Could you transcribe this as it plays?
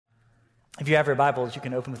If you have your Bibles, you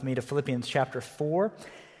can open with me to Philippians chapter 4.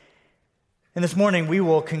 And this morning, we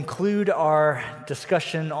will conclude our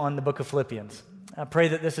discussion on the book of Philippians. I pray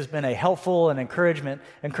that this has been a helpful and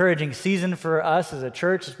encouraging season for us as a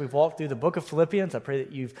church as we've walked through the book of Philippians. I pray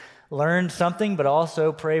that you've learned something, but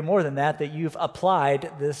also pray more than that you've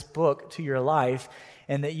applied this book to your life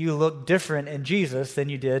and that you look different in Jesus than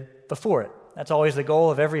you did before it. That's always the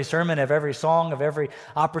goal of every sermon, of every song, of every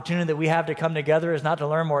opportunity that we have to come together, is not to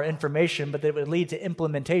learn more information, but that it would lead to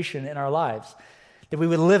implementation in our lives. That we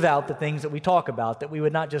would live out the things that we talk about, that we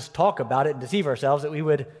would not just talk about it and deceive ourselves, that we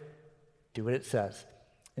would do what it says.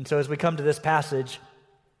 And so as we come to this passage,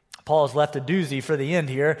 Paul has left a doozy for the end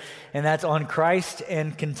here, and that's on Christ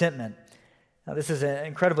and contentment. Now, this is an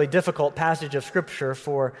incredibly difficult passage of Scripture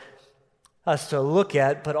for us to look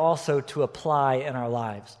at, but also to apply in our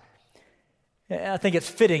lives. I think it's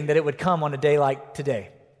fitting that it would come on a day like today,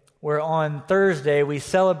 where on Thursday we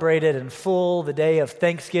celebrated in full the day of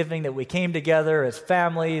Thanksgiving, that we came together as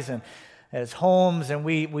families and as homes, and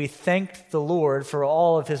we thanked the Lord for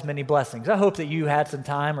all of His many blessings. I hope that you had some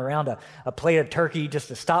time around a plate of turkey just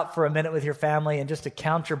to stop for a minute with your family and just to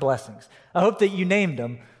count your blessings. I hope that you named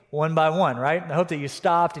them one by one, right? I hope that you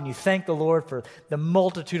stopped and you thanked the Lord for the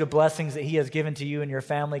multitude of blessings that He has given to you and your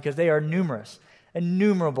family, because they are numerous,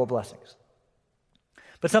 innumerable blessings.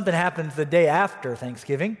 But something happens the day after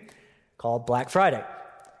Thanksgiving called Black Friday.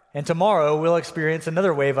 And tomorrow we'll experience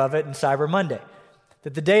another wave of it in Cyber Monday.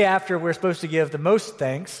 That the day after we're supposed to give the most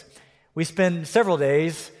thanks, we spend several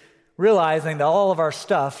days realizing that all of our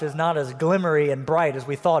stuff is not as glimmery and bright as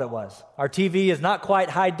we thought it was. Our TV is not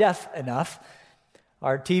quite high def enough.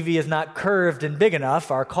 Our TV is not curved and big enough.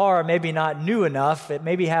 Our car maybe not new enough. It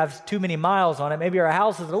maybe has too many miles on it. Maybe our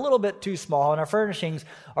house is a little bit too small and our furnishings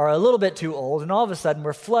are a little bit too old. And all of a sudden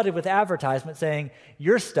we're flooded with advertisements saying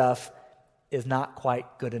your stuff is not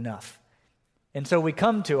quite good enough. And so we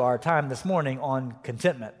come to our time this morning on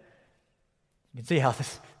contentment. You can see how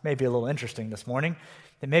this may be a little interesting this morning.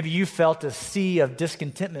 That maybe you felt a sea of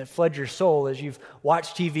discontentment flood your soul as you've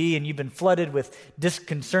watched TV and you've been flooded with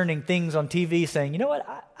disconcerting things on TV saying, you know what,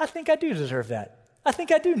 I think I do deserve that. I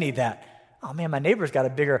think I do need that. Oh man, my neighbor's got a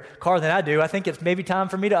bigger car than I do. I think it's maybe time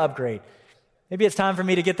for me to upgrade. Maybe it's time for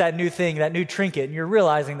me to get that new thing, that new trinket. And you're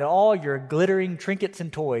realizing that all your glittering trinkets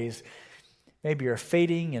and toys maybe are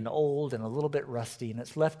fading and old and a little bit rusty, and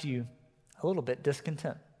it's left you a little bit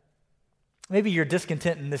discontent. Maybe you're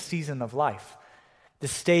discontent in this season of life,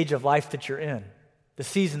 this stage of life that you're in, the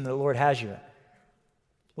season the Lord has you in.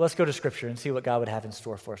 Well, let's go to Scripture and see what God would have in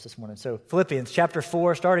store for us this morning. So Philippians chapter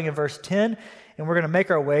 4, starting in verse 10, and we're going to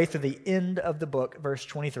make our way through the end of the book, verse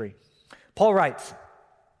 23. Paul writes,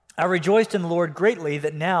 I rejoiced in the Lord greatly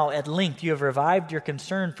that now at length you have revived your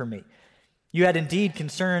concern for me. You were indeed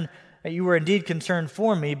concerned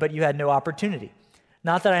for me, but you had no opportunity.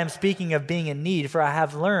 Not that I am speaking of being in need, for I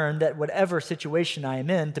have learned that whatever situation I am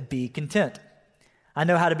in, to be content. I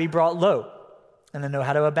know how to be brought low, and I know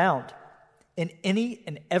how to abound. In any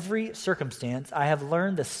and every circumstance, I have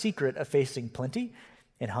learned the secret of facing plenty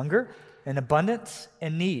and hunger and abundance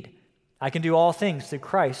and need. I can do all things through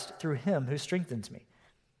Christ, through Him who strengthens me.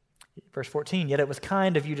 Verse 14, yet it was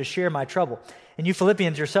kind of you to share my trouble. And you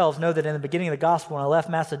Philippians yourselves know that in the beginning of the gospel, when I left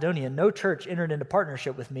Macedonia, no church entered into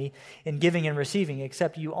partnership with me in giving and receiving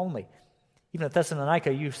except you only. Even at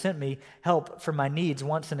Thessalonica, you sent me help for my needs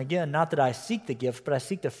once and again. Not that I seek the gift, but I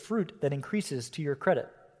seek the fruit that increases to your credit.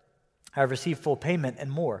 I have received full payment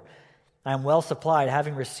and more. I am well supplied,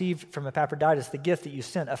 having received from Epaphroditus the gift that you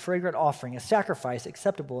sent, a fragrant offering, a sacrifice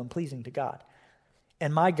acceptable and pleasing to God.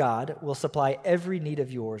 And my God will supply every need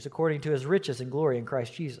of yours according to His riches and glory in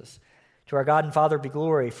Christ Jesus. To our God and Father be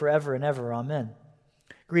glory forever and ever. Amen.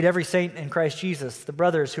 Greet every saint in Christ Jesus. The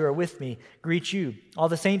brothers who are with me greet you. All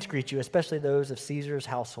the saints greet you, especially those of Caesar's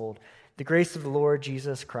household. The grace of the Lord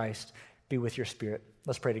Jesus Christ be with your spirit.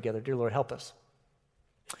 Let's pray together. Dear Lord, help us.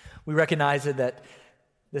 We recognize that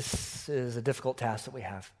this is a difficult task that we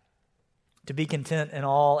have, to be content in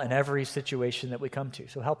all and every situation that we come to.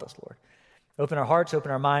 So help us, Lord. Open our hearts,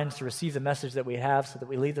 open our minds to receive the message that we have so that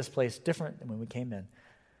we leave this place different than when we came in.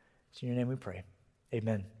 It's in your name we pray.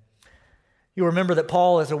 Amen. You'll remember that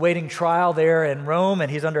Paul is awaiting trial there in Rome,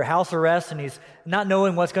 and he's under house arrest, and he's not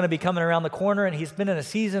knowing what's going to be coming around the corner, and he's been in a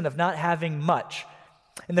season of not having much.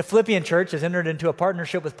 And the Philippian church has entered into a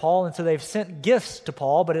partnership with Paul, and so they've sent gifts to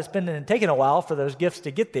Paul, but it's been taking a while for those gifts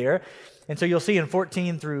to get there. And so you'll see in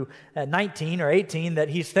 14 through 19 or 18 that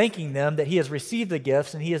he's thanking them that he has received the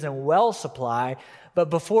gifts and he is in well supply. But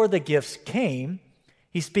before the gifts came,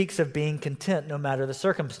 he speaks of being content no matter the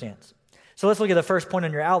circumstance. So let's look at the first point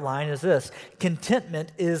on your outline is this: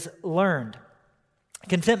 contentment is learned.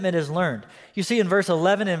 Contentment is learned. You see in verse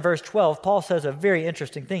 11 and verse 12, Paul says a very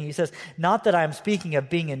interesting thing. He says, not that I am speaking of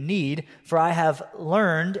being in need, for I have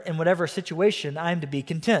learned in whatever situation I am to be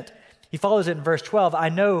content. He follows it in verse 12, I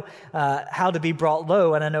know how to be brought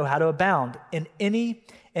low, and I know how to abound. In any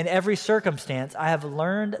and every circumstance, I have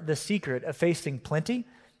learned the secret of facing plenty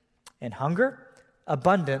and hunger,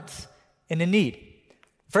 abundance, and in need.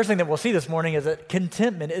 First thing that we'll see this morning is that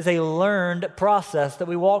contentment is a learned process that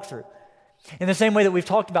we walk through. In the same way that we've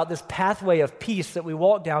talked about this pathway of peace that we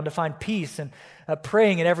walk down to find peace and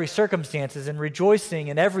praying in every circumstances and rejoicing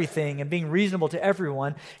in everything and being reasonable to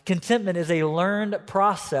everyone, contentment is a learned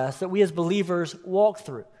process that we as believers walk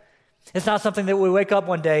through. It's not something that we wake up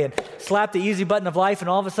one day and slap the easy button of life and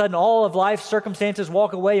all of a sudden all of life's circumstances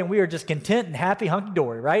walk away and we are just content and happy,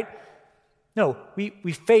 hunky-dory, right? No, we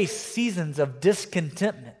face seasons of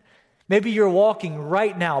discontentment. Maybe you're walking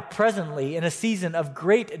right now, presently, in a season of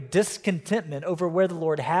great discontentment over where the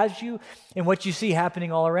Lord has you and what you see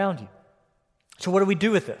happening all around you. So what do we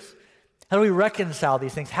do with this? How do we reconcile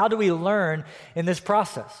these things? How do we learn in this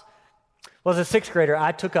process? Well, as a sixth grader,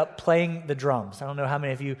 I took up playing the drums. I don't know how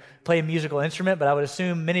many of you play a musical instrument, but I would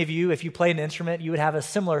assume many of you, if you played an instrument, you would have a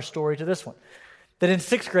similar story to this one. That in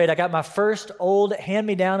sixth grade, I got my first old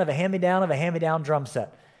hand-me-down of a hand-me-down drum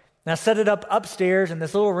set. And I set it up upstairs in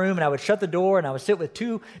this little room, and I would shut the door, and I would sit with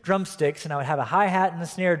 2 drumsticks, and I would have a hi-hat and a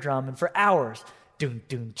snare drum, and for hours,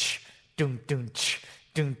 doon-doon-ch, doon-doon-ch,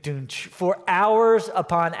 doon-doon-ch, for hours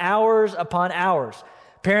upon hours upon hours.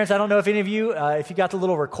 Parents, I don't know if any of you, if you got the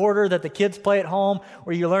little recorder that the kids play at home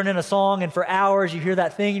where you're learning a song and for hours you hear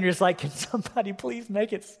that thing and you're just like, can somebody please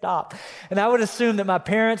make it stop? And I would assume that my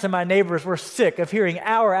parents and my neighbors were sick of hearing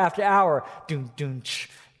hour after hour,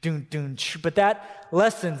 doon-doon-ch, doon-doon-ch. But that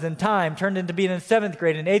lessons and time turned into being in 7th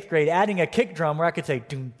grade and 8th grade, adding a kick drum where I could say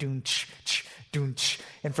doon-doon-ch, ch, doon-ch.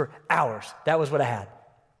 And for hours, that was what I had.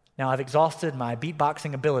 Now, I've exhausted my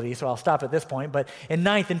beatboxing ability, so I'll stop at this point. But in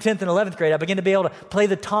 9th and 10th and 11th grade, I began to be able to play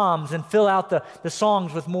the toms and fill out the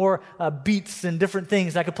songs with more beats and different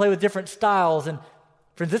things. I could play with different styles. And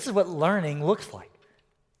friends, this is what learning looks like.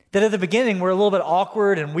 That at the beginning, we're a little bit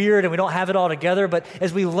awkward and weird and we don't have it all together. But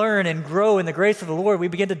as we learn and grow in the grace of the Lord, we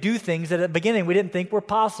begin to do things that at the beginning we didn't think were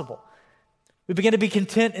possible. We begin to be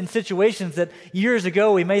content in situations that years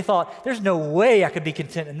ago we may have thought, there's no way I could be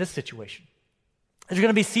content in this situation. There's going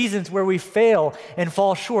to be seasons where we fail and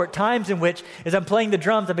fall short, times in which, as I'm playing the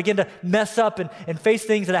drums, I begin to mess up and face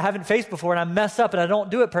things that I haven't faced before, and I mess up and I don't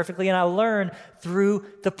do it perfectly, and I learn through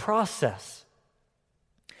the process.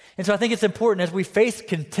 And so I think it's important as we face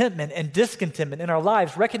contentment and discontentment in our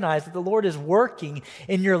lives, recognize that the Lord is working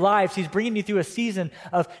in your lives. He's bringing you through a season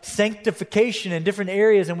of sanctification in different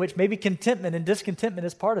areas in which maybe contentment and discontentment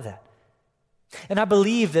is part of that. And I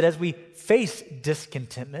believe that as we face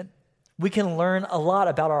discontentment, we can learn a lot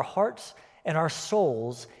about our hearts and our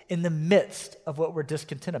souls in the midst of what we're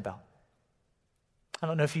discontent about. I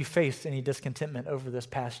don't know if you faced any discontentment over this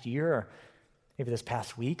past year or maybe this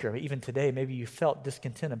past week or even today. Maybe you felt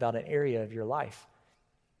discontent about an area of your life.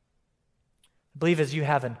 I believe as you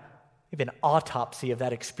have maybe an autopsy of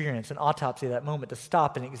that experience, an autopsy of that moment, to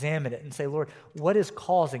stop and examine it and say, Lord, what is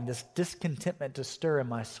causing this discontentment to stir in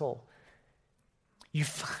my soul? You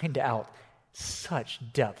find out such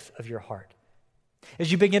depth of your heart.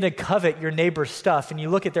 As you begin to covet your neighbor's stuff and you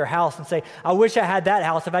look at their house and say, I wish I had that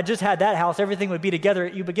house. If I just had that house, everything would be together.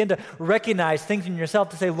 You begin to recognize things in yourself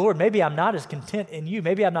to say, Lord, maybe I'm not as content in you.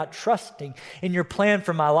 Maybe I'm not trusting in your plan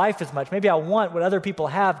for my life as much. Maybe I want what other people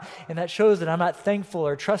have, and that shows that I'm not thankful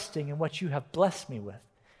or trusting in what you have blessed me with.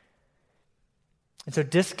 And so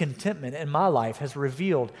discontentment in my life has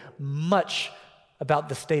revealed much about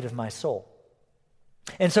the state of my soul.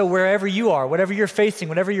 And so wherever you are, whatever you're facing,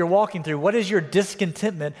 whatever you're walking through, what is your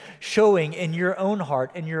discontentment showing in your own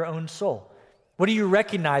heart and your own soul? What are you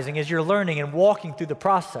recognizing as you're learning and walking through the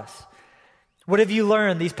process? What have you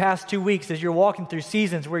learned these past 2 weeks as you're walking through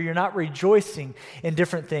seasons where you're not rejoicing in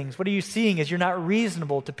different things? What are you seeing as you're not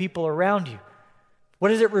reasonable to people around you?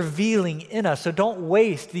 What is it revealing in us? So don't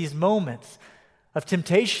waste these moments of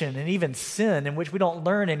temptation and even sin in which we don't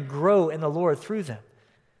learn and grow in the Lord through them.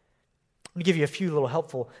 Let me give you a few little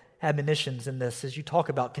helpful admonitions in this as you talk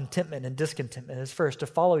about contentment and discontentment. Is first, to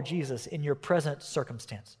follow Jesus in your present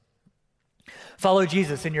circumstance. Follow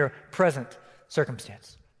Jesus in your present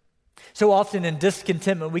circumstance. So often in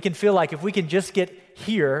discontentment, we can feel like if we can just get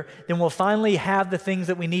here, then we'll finally have the things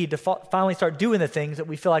that we need to finally start doing the things that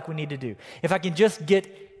we feel like we need to do. If I can just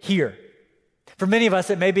get here. For many of us,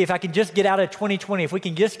 it may be if I can just get out of 2020, if we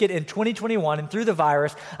can just get in 2021 and through the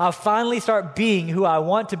virus, I'll finally start being who I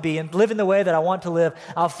want to be and living the way that I want to live.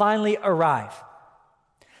 I'll finally arrive.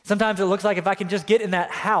 Sometimes it looks like if I can just get in that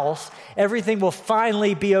house, everything will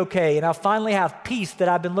finally be okay, and I'll finally have peace that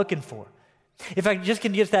I've been looking for. If I just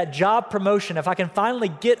can get that job promotion, if I can finally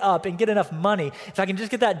get up and get enough money, if I can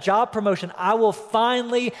just get that job promotion, I will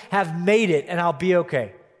finally have made it and I'll be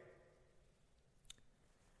okay.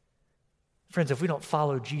 Friends, if we don't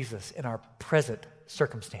follow Jesus in our present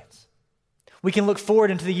circumstance, we can look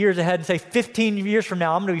forward into the years ahead and say, 15 years from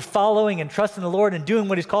now, I'm going to be following and trusting the Lord and doing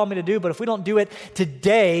what He's called me to do. But if we don't do it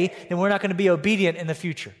today, then we're not going to be obedient in the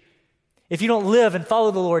future. If you don't live and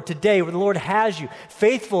follow the Lord today, where the Lord has you,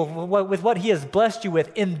 faithful with what He has blessed you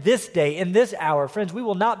with in this day, in this hour, friends, we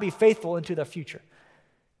will not be faithful into the future.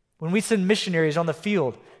 When we send missionaries on the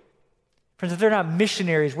field, friends, if they're not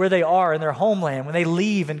missionaries where they are in their homeland, when they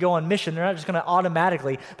leave and go on mission, they're not just going to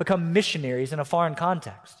automatically become missionaries in a foreign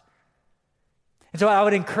context. And so I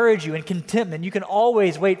would encourage you in contentment, you can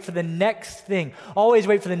always wait for the next thing, always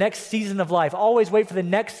wait for the next season of life, always wait for the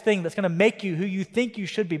next thing that's going to make you who you think you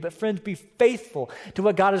should be. But friends, be faithful to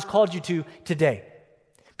what God has called you to today.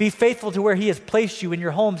 Be faithful to where He has placed you in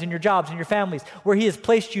your homes, in your jobs, in your families, where He has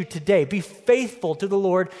placed you today. Be faithful to the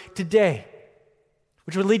Lord today,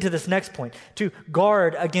 which would lead to this next point, to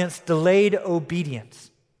guard against delayed obedience.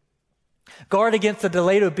 Guard against the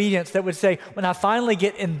delayed obedience that would say, when I finally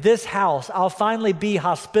get in this house, I'll finally be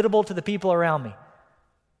hospitable to the people around me.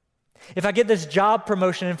 If I get this job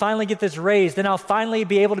promotion and finally get this raise, then I'll finally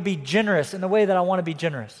be able to be generous in the way that I want to be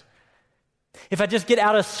generous. If I just get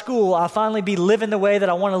out of school, I'll finally be living the way that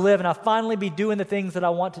I want to live, and I'll finally be doing the things that I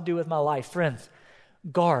want to do with my life. Friends,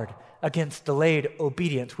 guard against delayed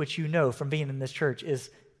obedience, which you know from being in this church is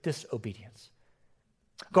disobedience.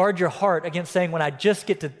 Guard your heart against saying, when I just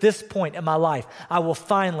get to this point in my life, I will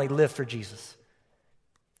finally live for Jesus.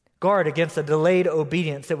 Guard against a delayed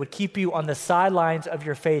obedience that would keep you on the sidelines of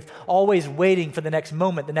your faith, always waiting for the next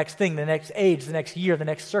moment, the next thing, the next age, the next year, the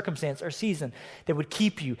next circumstance or season that would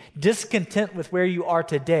keep you discontent with where you are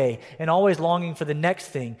today and always longing for the next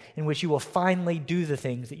thing in which you will finally do the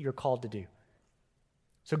things that you're called to do.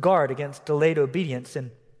 So guard against delayed obedience.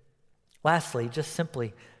 And lastly, just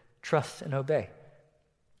simply trust and obey.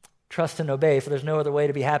 Trust and obey, for there's no other way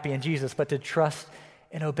to be happy in Jesus but to trust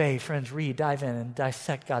and obey. Friends, read, dive in, and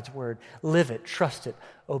dissect God's word. Live it, trust it,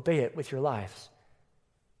 obey it with your lives.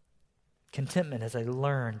 Contentment is a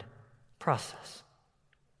learned process.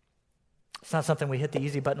 It's not something we hit the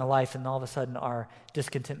easy button of life and all of a sudden our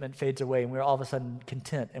discontentment fades away and we're all of a sudden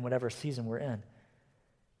content in whatever season we're in.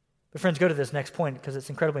 But friends, go to this next point because it's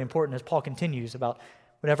incredibly important as Paul continues about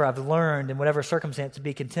whatever I've learned in whatever circumstance to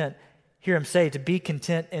be content. Hear him say to be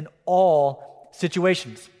content in all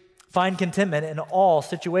situations. Find contentment in all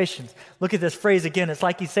situations. Look at this phrase again. It's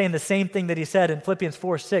like he's saying the same thing that he said in Philippians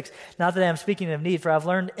 4:6. Not that I am speaking of need, for I've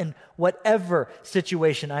learned in whatever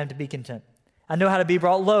situation I am to be content. I know how to be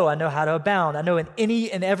brought low. I know how to abound. I know in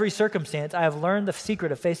any and every circumstance I have learned the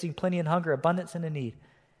secret of facing plenty and hunger, abundance and a need.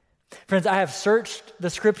 Friends, I have searched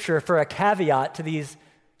the Scripture for a caveat to these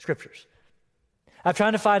Scriptures. I'm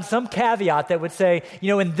trying to find some caveat that would say,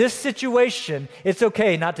 in this situation, it's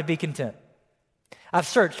okay not to be content. I've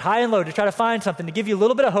searched high and low to try to find something to give you a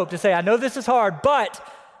little bit of hope to say, I know this is hard, but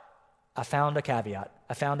I found a caveat.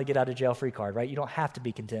 I found a get out of jail free card, right? You don't have to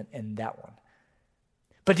be content in that one.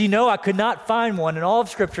 But do you know I could not find one in all of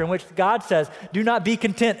Scripture in which God says, do not be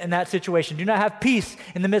content in that situation. Do not have peace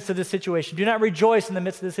in the midst of this situation. Do not rejoice in the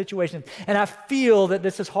midst of this situation. And I feel that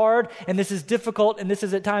this is hard and this is difficult and this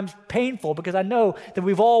is at times painful because I know that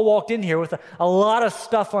we've all walked in here with a lot of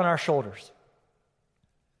stuff on our shoulders.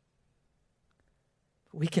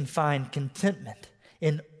 We can find contentment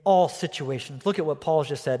in all situations. Look at what Paul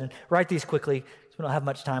just said and write these quickly because we don't have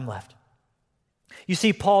much time left. You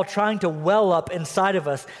see Paul trying to well up inside of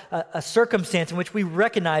us a circumstance in which we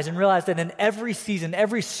recognize and realize that in every season,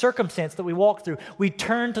 every circumstance that we walk through, we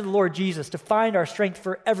turn to the Lord Jesus to find our strength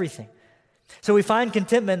for everything. So we find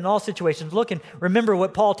contentment in all situations. Look and remember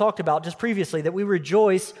what Paul talked about just previously, that we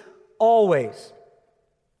rejoice always,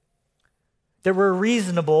 that we're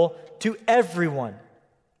reasonable to everyone,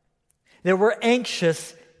 that we're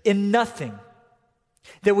anxious in nothing,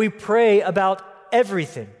 that we pray about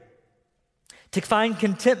everything. To find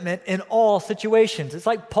contentment in all situations. It's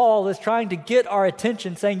like Paul is trying to get our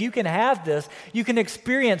attention, saying you can have this, you can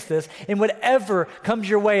experience this, in whatever comes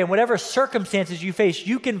your way, in whatever circumstances you face,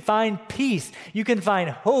 you can find peace, you can find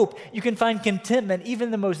hope, you can find contentment, even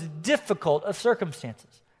in the most difficult of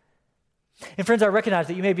circumstances. And friends, I recognize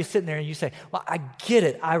that you may be sitting there and you say, well, I get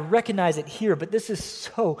it, I recognize it here, but this is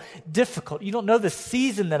so difficult. You don't know the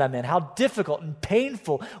season that I'm in, how difficult and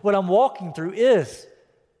painful what I'm walking through is.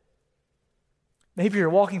 Maybe you're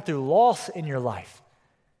walking through loss in your life.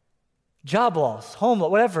 job loss, home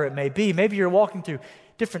loss, whatever it may be. Maybe you're walking through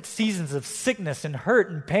different seasons of sickness and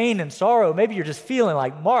hurt and pain and sorrow. Maybe you're just feeling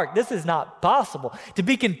like, Mark, this is not possible. To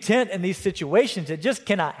be content in these situations, it just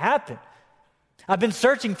cannot happen. I've been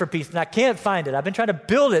searching for peace and I can't find it. I've been trying to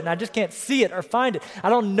build it and I just can't see it or find it. I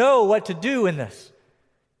don't know what to do in this.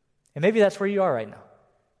 And maybe that's where you are right now.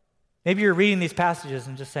 Maybe you're reading these passages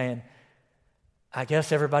and just saying, I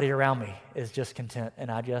guess everybody around me is just content, and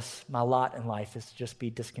my lot in life is to just be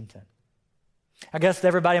discontent. I guess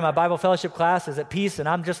everybody in my Bible fellowship class is at peace, and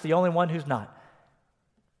I'm just the only one who's not.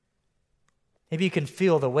 Maybe you can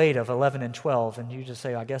feel the weight of 11 and 12, and you just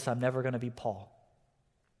say, I guess I'm never going to be Paul.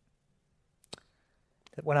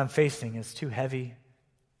 That what I'm facing is too heavy,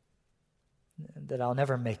 that I'll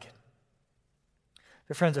never make it.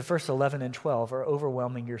 But friends, if verse 11 and 12 are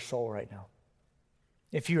overwhelming your soul right now,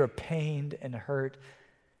 if you are pained and hurt,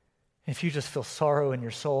 if you just feel sorrow in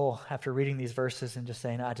your soul after reading these verses and just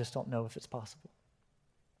saying, I just don't know if it's possible,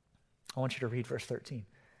 I want you to read verse 13.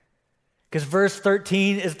 Because verse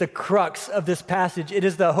 13 is the crux of this passage. It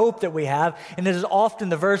is the hope that we have, and it is often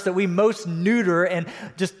the verse that we most neuter and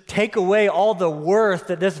just take away all the worth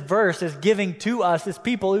that this verse is giving to us as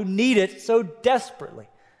people who need it so desperately.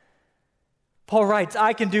 Paul writes,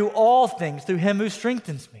 I can do all things through him who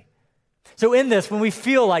strengthens me. So in this, when we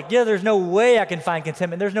feel like, there's no way I can find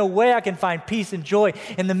contentment, there's no way I can find peace and joy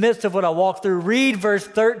in the midst of what I walk through, read verse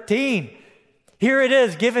 13. Here it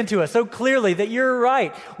is given to us so clearly that you're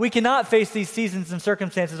right. We cannot face these seasons and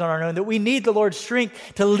circumstances on our own, that we need the Lord's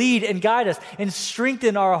strength to lead and guide us and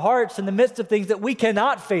strengthen our hearts in the midst of things that we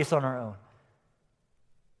cannot face on our own.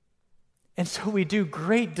 And so we do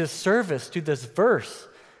great disservice to this verse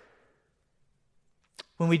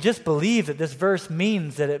when we just believe that this verse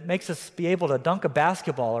means that it makes us be able to dunk a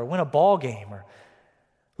basketball or win a ball game or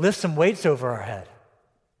lift some weights over our head.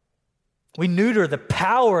 We neuter the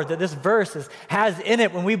power that this verse has in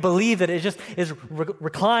it when we believe that it just is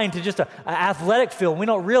reclined to just an athletic field. We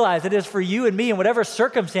don't realize it is for you and me, in whatever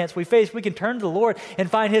circumstance we face, we can turn to the Lord and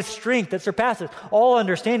find his strength that surpasses all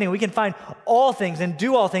understanding. We can find all things and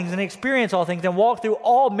do all things and experience all things and walk through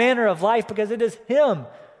all manner of life because it is him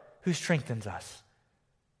who strengthens us.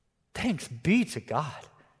 Thanks be to God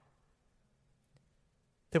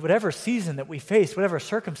that whatever season that we face, whatever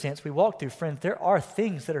circumstance we walk through, friends, there are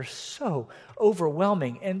things that are so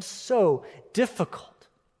overwhelming and so difficult.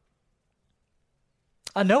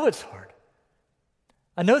 I know it's hard.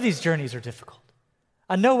 I know these journeys are difficult.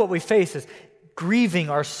 I know what we face is grieving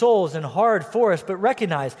our souls and hard for us, but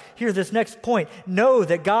recognize, here, this next point, know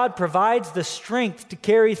that God provides the strength to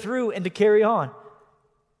carry through and to carry on.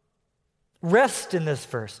 Rest in this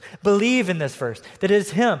verse. Believe in this verse. That it is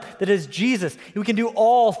him, that it is Jesus who can do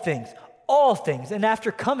all things. And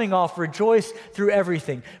after coming off, rejoice through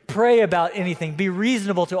everything. Pray about anything. Be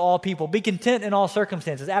reasonable to all people. Be content in all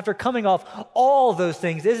circumstances. After coming off all those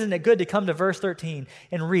things, isn't it good to come to verse 13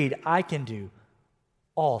 and read, I can do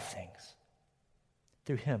all things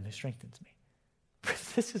through him who strengthens me.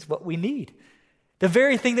 This is what we need. The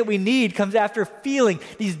very thing that we need comes after feeling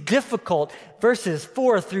these difficult verses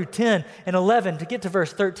 4 through 10 and 11 to get to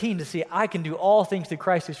verse 13 to see, I can do all things through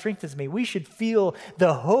Christ who strengthens me. We should feel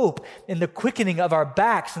the hope and the quickening of our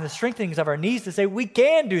backs and the strengthenings of our knees to say, we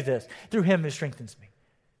can do this through him who strengthens me.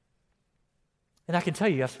 And I can tell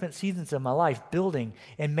you, I've spent seasons of my life building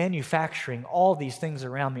and manufacturing all these things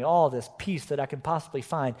around me, all this peace that I can possibly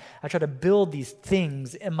find. I try to build these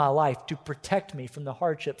things in my life to protect me from the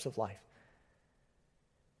hardships of life.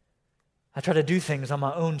 I try to do things on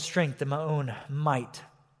my own strength and my own might.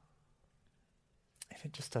 And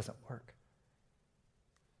it just doesn't work.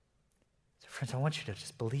 So friends, I want you to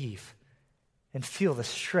just believe and feel the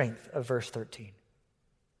strength of verse 13.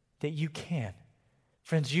 That you can.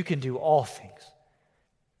 Friends, you can do all things.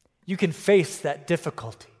 You can face that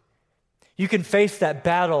difficulty. You can face that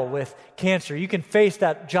battle with cancer. You can face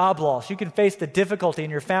that job loss. You can face the difficulty in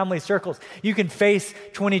your family circles. You can face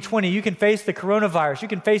 2020. You can face the coronavirus. You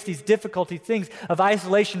can face these difficulty things of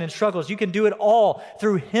isolation and struggles. You can do it all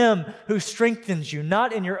through him who strengthens you,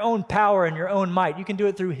 not in your own power and your own might. You can do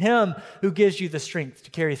it through him who gives you the strength to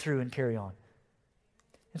carry through and carry on.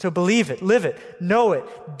 And so believe it, live it, know it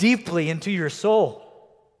deeply into your soul.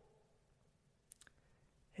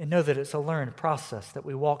 And know that it's a learned process that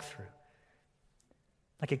we walk through.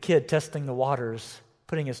 Like a kid testing the waters,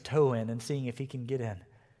 putting his toe in and seeing if he can get in.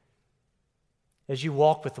 As you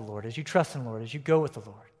walk with the Lord, as you trust in the Lord, as you go with the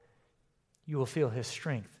Lord, you will feel his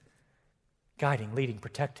strength guiding, leading,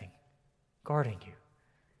 protecting, guarding you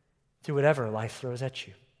through whatever life throws at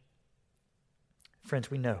you.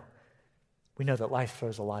 Friends, we know that life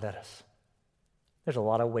throws a lot at us. There's a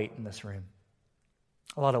lot of weight in this room.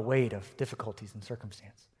 a lot of weight of difficulties and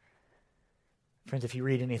circumstance. Friends, if you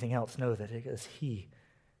read anything else, know that it is He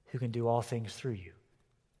who can do all things through you,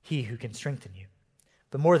 He who can strengthen you.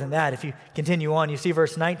 But more than that, if you continue on, you see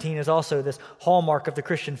verse 19 is also this hallmark of the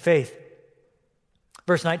Christian faith.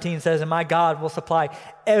 Verse 19 says, "And my God will supply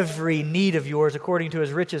every need of yours according to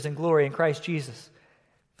His riches and glory in Christ Jesus."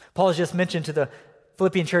 Paul has just mentioned to the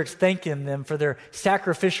Philippian church, thanking them for their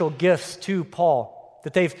sacrificial gifts to Paul,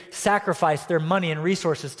 that they've sacrificed their money and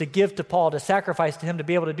resources to give to Paul, to sacrifice to him to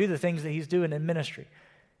be able to do the things that he's doing in ministry.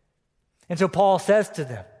 And so Paul says to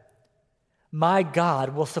them, "My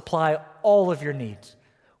God will supply all of your needs."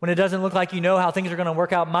 When it doesn't look like you know how things are going to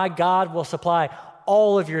work out, my God will supply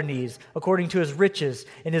all of your needs according to His riches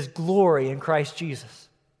and His glory in Christ Jesus.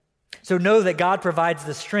 So know that God provides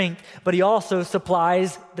the strength, but He also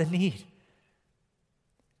supplies the need.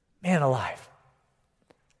 Man alive.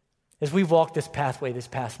 As we walked this pathway this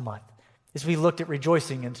past month, as we looked at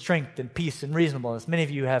rejoicing and strength and peace and reasonableness, many of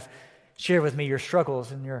you have shared with me your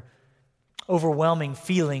struggles and your overwhelming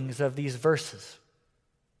feelings of these verses.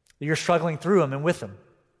 You're struggling through them and with them.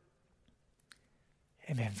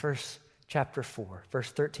 Amen. Chapter 4,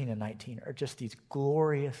 verse 13 and 19 are just these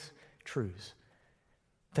glorious truths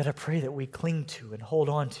that I pray that we cling to and hold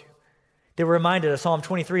on to. They were reminded of Psalm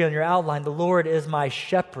 23 on your outline. "The Lord is my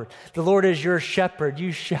shepherd. The Lord is your shepherd.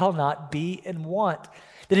 You shall not be in want."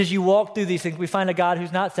 That as you walk through these things, we find a God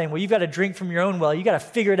who's not saying, well, you've got to drink from your own well. You've got to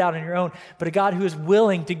figure it out on your own. But a God who is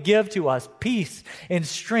willing to give to us peace and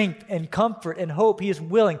strength and comfort and hope. He is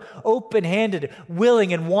willing, open-handed,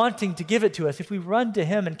 willing and wanting to give it to us. If we run to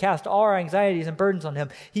Him and cast all our anxieties and burdens on Him,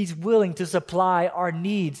 He's willing to supply our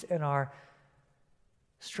needs and our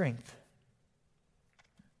strength.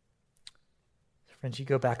 Friends, you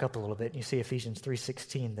go back up a little bit and you see Ephesians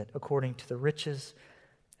 3:16, that according to the riches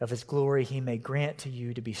of His glory, He may grant to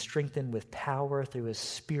you to be strengthened with power through His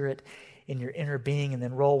Spirit in your inner being. And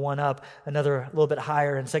then roll one up, another a little bit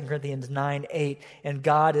higher in 2 Corinthians 9:8, "And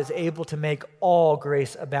God is able to make all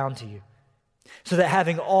grace abound to you, so that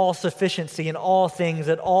having all sufficiency in all things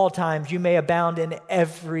at all times, you may abound in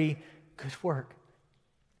every good work."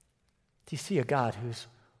 Do you see a God who's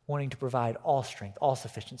wanting to provide all strength, all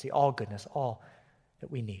sufficiency, all goodness, all that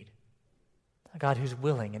we need? A God who's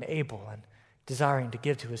willing and able and desiring to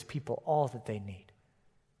give to His people all that they need.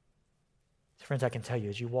 So friends, I can tell you,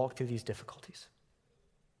 as you walk through these difficulties,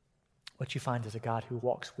 what you find is a God who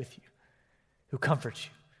walks with you, who comforts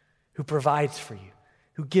you, who provides for you,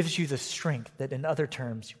 who gives you the strength that in other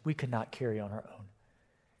terms we could not carry on our own.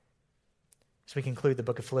 As we conclude the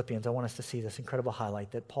book of Philippians, I want us to see this incredible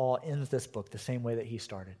highlight that Paul ends this book the same way that he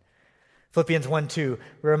started. Philippians 1:2,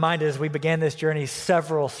 we're reminded as we began this journey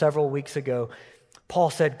several weeks ago, Paul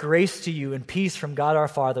said, "Grace to you and peace from God our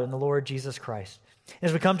Father and the Lord Jesus Christ."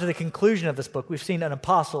 As we come to the conclusion of this book, we've seen an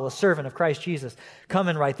apostle, a servant of Christ Jesus, come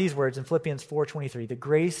and write these words in Philippians 4:23, "The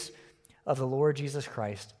grace of the Lord Jesus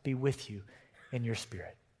Christ be with you in your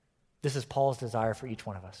spirit." This is Paul's desire for each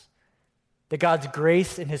one of us, that God's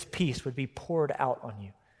grace and His peace would be poured out on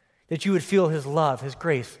you, that you would feel His love, His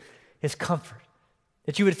grace, His comfort,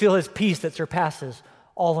 that you would feel His peace that surpasses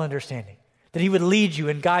all understanding, that He would lead you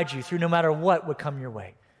and guide you through no matter what would come your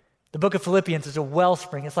way. The book of Philippians is a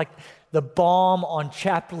wellspring. It's like the balm on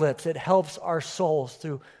chapped lips. It helps our souls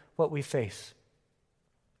through what we face.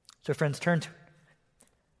 So friends, turn to it.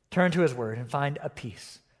 Turn to His word and find a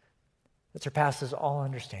peace that surpasses all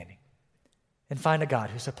understanding. And find a God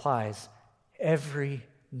who supplies every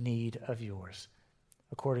need of yours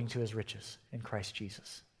according to His riches in Christ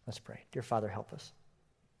Jesus. Let's pray. Dear Father, help us.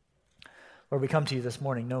 Lord, we come to you this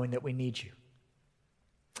morning knowing that we need you.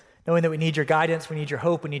 Knowing that we need your guidance, we need your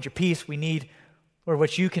hope, we need your peace, we need, Lord,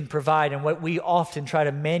 what you can provide and what we often try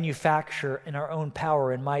to manufacture in our own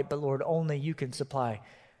power and might, but Lord, only you can supply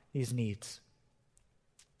these needs.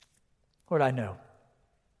 Lord, I know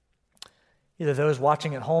either those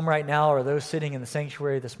watching at home right now or those sitting in the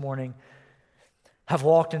sanctuary this morning have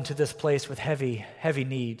walked into this place with heavy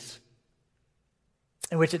needs,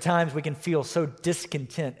 in which at times we can feel so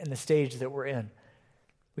discontent in the stage that we're in.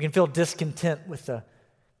 We can feel discontent with the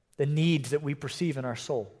needs that we perceive in our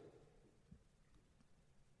soul.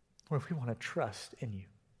 Lord, we want to trust in you.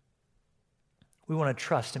 We want to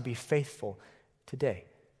trust and be faithful today.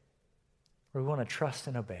 Lord, we want to trust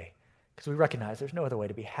and obey because we recognize there's no other way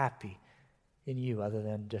to be happy in you other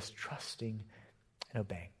than just trusting and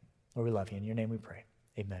obeying. Lord, we love you. In your name we pray.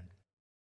 Amen.